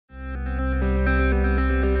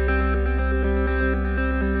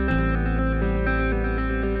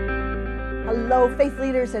Hello, faith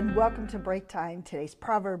leaders, and welcome to Breaktime. Today's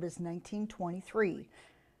proverb is 19:23.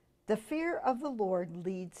 The fear of the Lord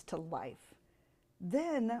leads to life.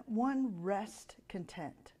 Then one rests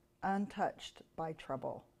content, untouched by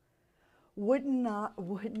trouble. Wouldn't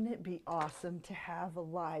it be awesome to have a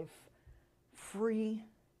life free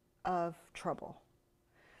of trouble?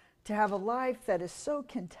 To have a life that is so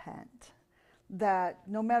content that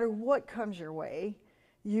no matter what comes your way,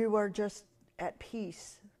 you are just at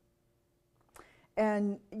peace.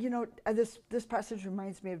 And, this passage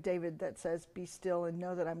reminds me of David that says, "Be still and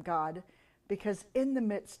know that I'm God." Because in the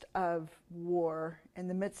midst of war, in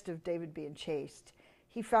the midst of David being chased,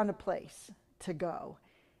 he found a place to go.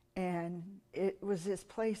 And it was this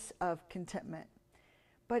place of contentment.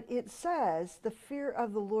 But it says the fear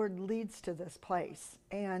of the Lord leads to this place.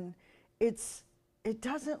 And it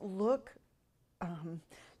doesn't look...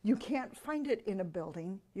 you can't find it in a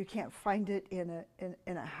building. You can't find it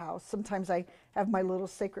in a house. Sometimes I have my little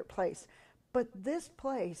sacred place. But this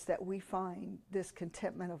place that we find, this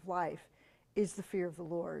contentment of life, is the fear of the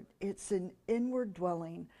Lord. It's an inward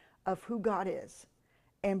dwelling of who God is.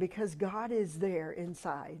 And because God is there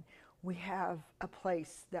inside, we have a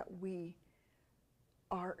place that we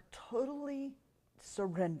are totally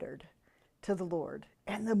surrendered to the Lord.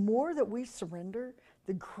 And the more that we surrender,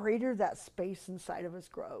 the greater that space inside of us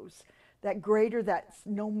grows. That greater that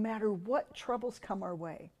no matter what troubles come our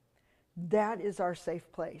way, that is our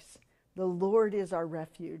safe place. The Lord is our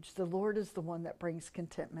refuge. The Lord is the one that brings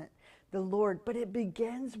contentment. The Lord, but it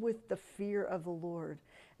begins with the fear of the Lord.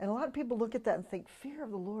 And a lot of people look at that and think, fear of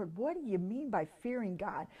the Lord, what do you mean by fearing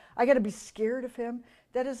God? I got to be scared of him?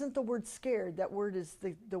 That isn't the word scared. That word is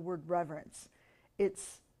the word reverence.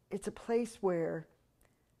 It's a place where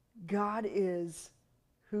God is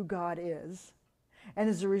who God is. And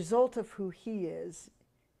as a result of who he is,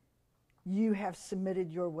 you have submitted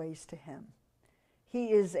your ways to him.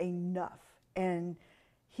 He is enough. And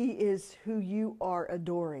he is who you are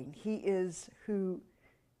adoring. He is who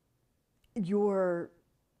your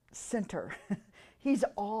center. He's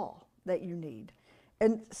all that you need.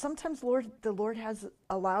 And sometimes the Lord has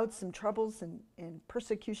allowed some troubles and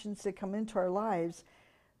persecutions to come into our lives.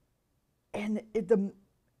 And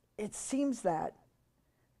it seems that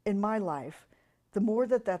in my life, the more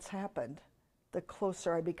that's happened, the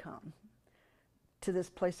closer I become to this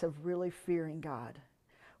place of really fearing God,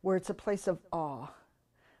 where it's a place of awe,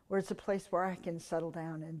 where it's a place where I can settle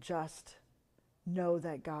down and just know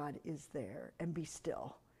that God is there and be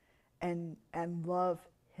still and love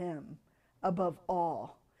him above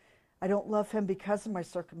all. I don't love him because of my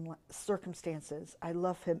circumstances. I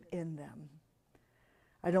love him in them.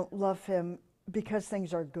 I don't love him because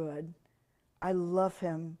things are good. I love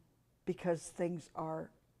him because things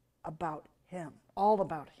are about him, all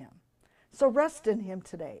about him. So rest in him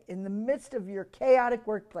today. In the midst of your chaotic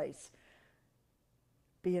workplace,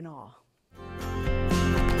 be in awe.